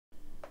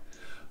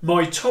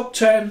my top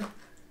 10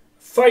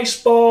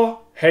 Facebar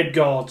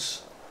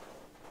Headguards.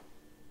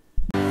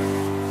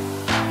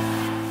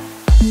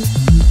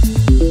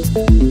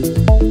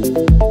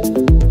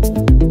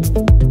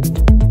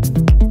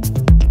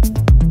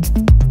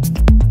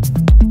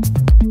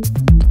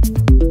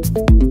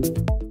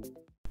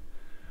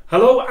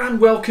 Hello and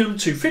welcome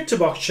to Fit to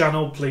Box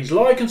channel. Please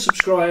like and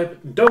subscribe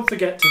and don't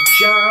forget to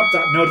jab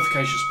that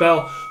notification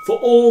bell for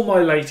all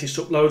my latest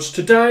uploads.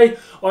 Today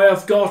I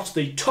have got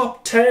the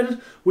top 10,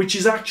 which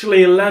is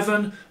actually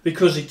 11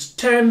 because it's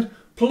 10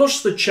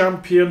 plus the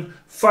champion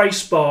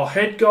Facebar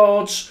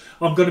Headguards.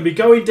 I'm going to be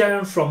going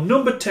down from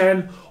number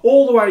 10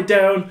 all the way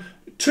down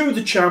to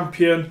the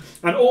champion,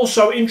 and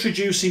also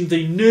introducing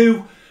the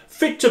new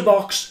Fit to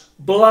Box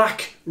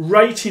black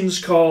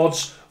ratings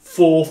cards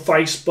for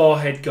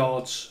Facebar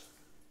Headguards.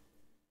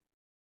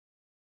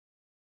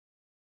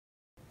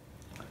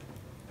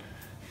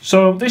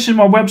 So this is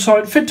my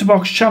website,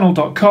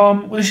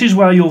 fit2boxchannel.com. This is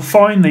where you'll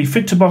find the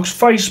Fit to Box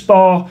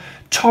Facebar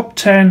top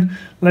 10.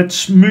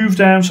 Let's move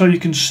down so you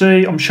can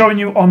see. I'm showing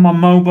you on my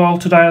mobile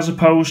today as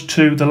opposed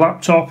to the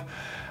laptop.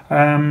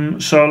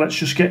 So let's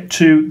just get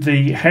to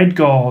the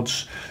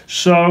headguards.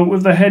 So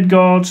with the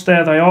headguards,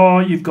 there they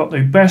are. You've got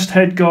the best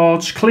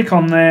headguards. Click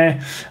on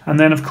there, and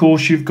then of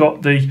course you've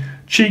got the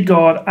cheek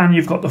guard and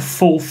you've got the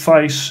full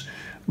face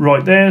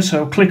right there.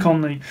 So click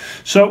on the,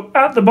 so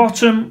at the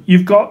bottom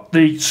you've got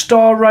the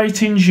star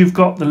ratings, you've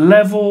got the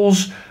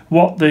levels,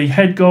 what the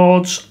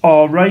headguards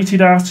are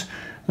rated at.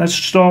 Let's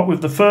start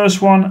with the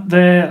first one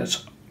there.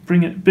 Let's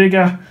bring it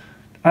bigger.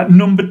 At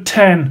number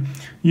 10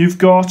 you've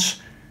got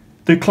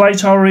the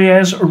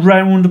Clitoris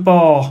round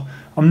bar.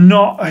 I'm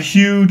not a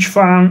huge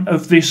fan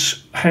of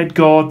this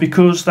headguard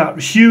because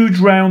that huge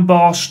round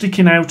bar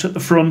sticking out at the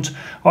front,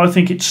 I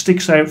think it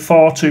sticks out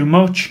far too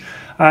much.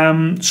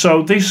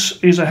 So this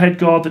is a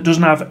headguard that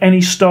doesn't have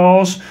any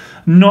stars,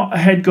 not a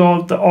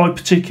headguard that I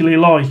particularly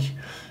like.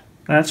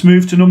 Let's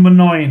move to number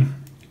 9.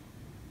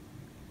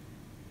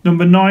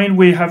 Number 9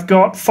 we have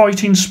got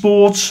Fighting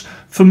Sports.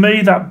 For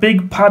me that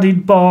big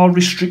padded bar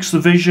restricts the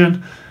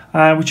vision,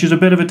 which is a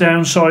bit of a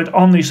downside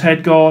on this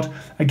headguard.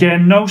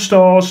 Again, no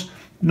stars,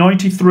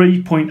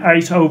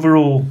 93.8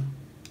 overall.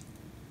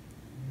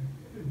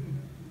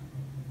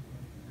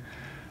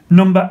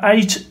 Number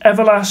 8,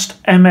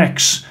 Everlast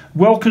MX.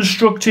 Well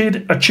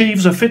constructed,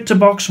 achieves a Fit to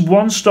Box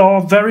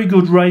 1-star, very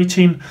good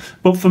rating,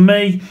 but for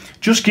me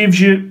just gives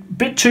you a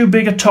bit too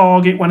big a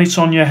target when it's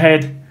on your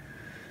head.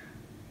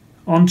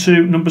 On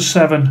to number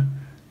 7.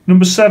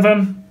 Number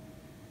 7,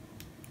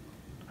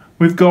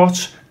 we've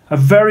got a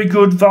very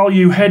good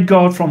value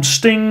headguard from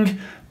Sting,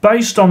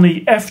 based on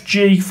the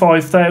FG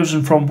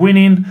 5000 from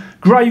Winning.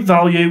 Great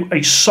value,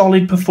 a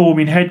solid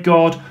performing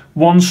headguard,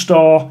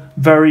 1-star,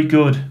 very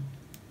good.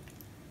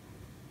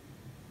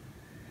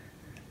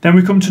 Then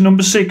we come to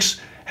number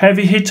 6,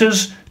 Heavy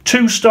Hitters,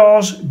 2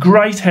 stars,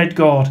 great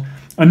headguard.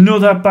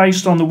 Another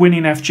based on the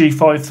Winning FG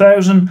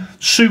 5000,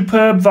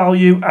 superb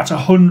value at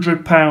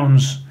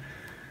 £100.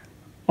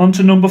 On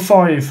to number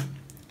 5.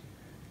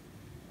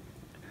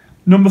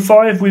 Number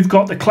 5, we've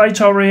got the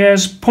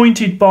Clitoris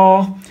pointed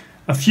bar.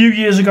 A few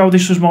years ago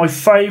this was my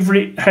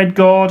favourite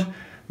headguard,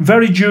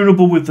 very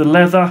durable with the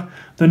leather.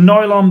 The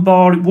nylon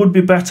bar, it would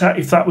be better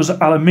if that was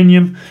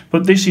aluminium,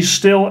 but this is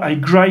still a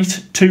great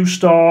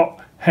 2-star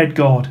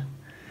headguard.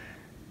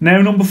 Now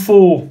number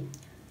 4,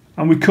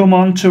 and we come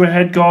on to a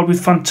headguard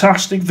with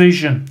fantastic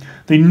vision,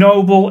 the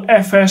Noble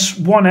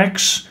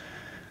FS1X.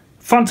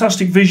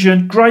 Fantastic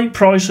vision, great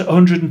price at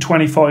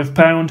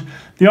 £125.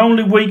 The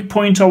only weak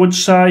point I would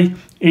say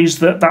is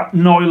that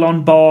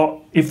nylon bar,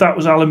 if that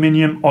was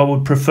aluminium I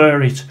would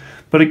prefer it,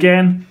 but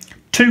again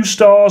 2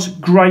 stars,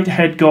 great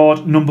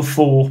headguard. Number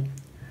 4.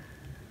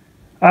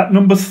 At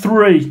number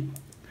 3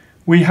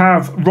 we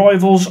have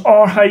Rivals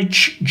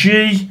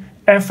RHG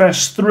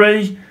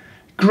FS3,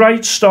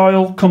 great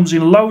style, comes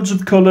in loads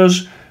of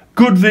colours,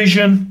 good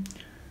vision,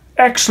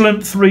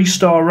 excellent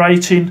 3-star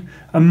rating,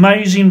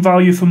 amazing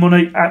value for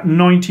money at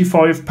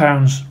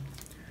 £95.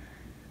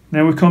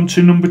 Now we come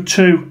to number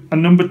 2,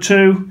 and number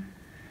 2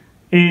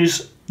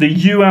 is the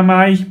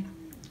UMA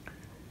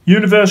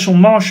Universal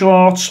Martial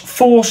Arts,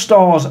 4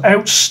 stars,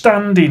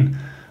 outstanding,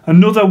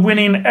 another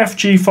Winning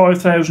FG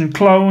 5000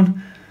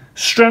 clone.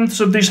 Strengths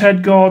of this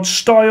headguard: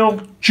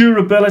 style,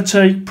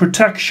 durability,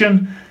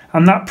 protection,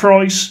 and that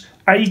price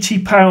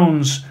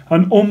 £80,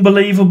 an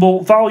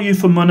unbelievable value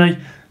for money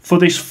for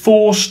this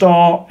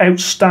 4-star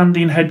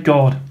outstanding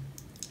headguard.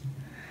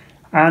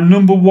 And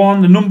number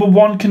 1, the number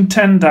 1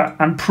 contender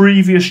and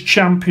previous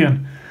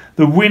champion,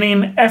 the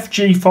Winning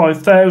FG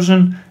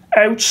 5000,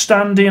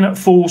 outstanding at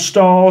 4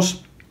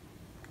 stars.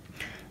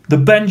 The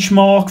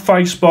benchmark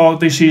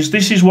Facebar, this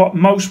is what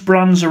most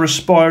brands are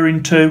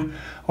aspiring to.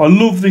 I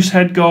love this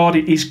headguard.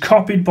 It is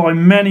copied by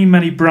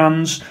many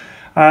brands.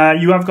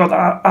 You have got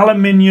that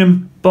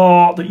aluminium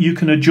bar that you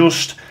can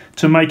adjust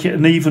to make it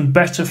an even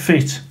better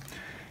fit.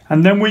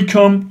 And then we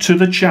come to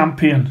the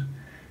champion,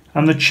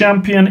 and the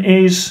champion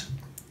is,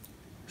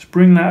 let's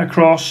bring that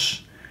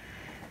across,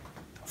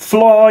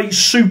 Fly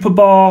Super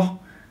Bar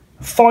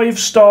 5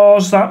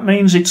 stars, that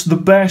means it's the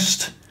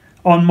best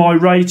on my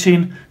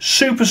rating.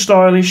 Super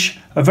stylish,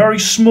 a very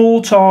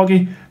small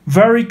target,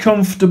 very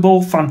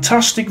comfortable,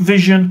 fantastic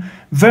vision,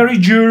 very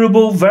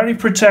durable, very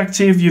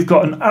protective. You've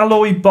got an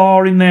alloy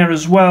bar in there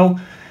as well.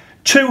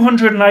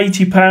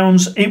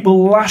 £280, it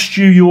will last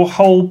you your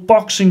whole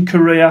boxing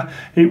career.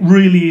 It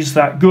really is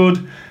that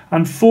good.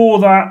 And for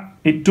that,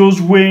 it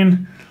does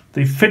win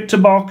the Fit to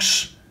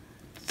Box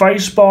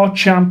Facebar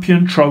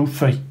Champion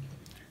Trophy.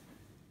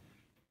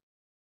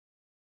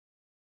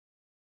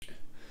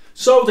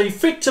 So the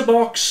Fit to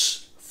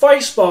Box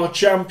Facebar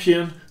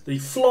Champion, the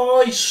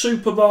Fly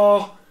Super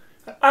Bar,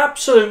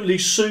 absolutely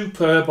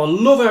superb. I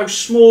love how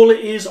small it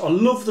is. I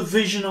love the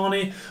vision on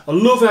it. I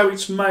love how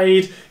it's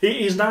made. It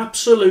is an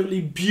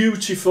absolutely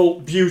beautiful,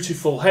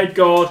 beautiful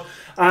headguard,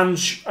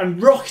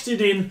 and rocked it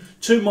in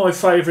to my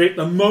favourite.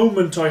 The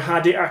moment I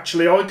had it,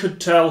 actually, I could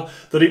tell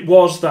that it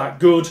was that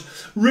good.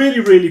 Really,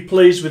 really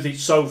pleased with it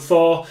so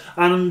far.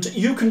 And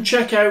you can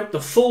check out the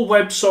full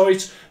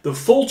website, the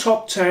full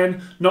top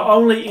 10, not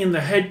only in the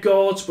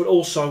headguards, but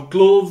also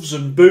gloves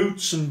and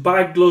boots and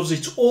bag gloves.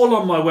 It's all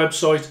on my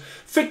website,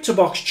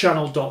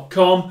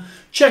 fit2boxchannel.com.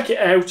 Check it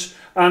out,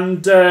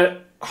 and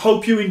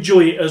hope you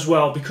enjoy it as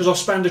well, because I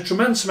spend a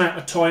tremendous amount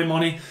of time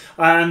on it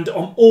and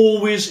I'm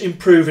always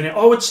improving it.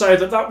 I would say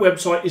that that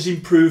website is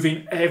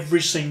improving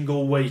every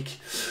single week.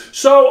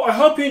 So I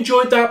hope you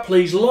enjoyed that.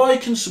 Please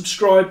like and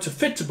subscribe to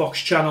Fit to Box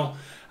channel,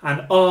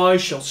 and I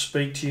shall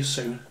speak to you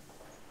soon.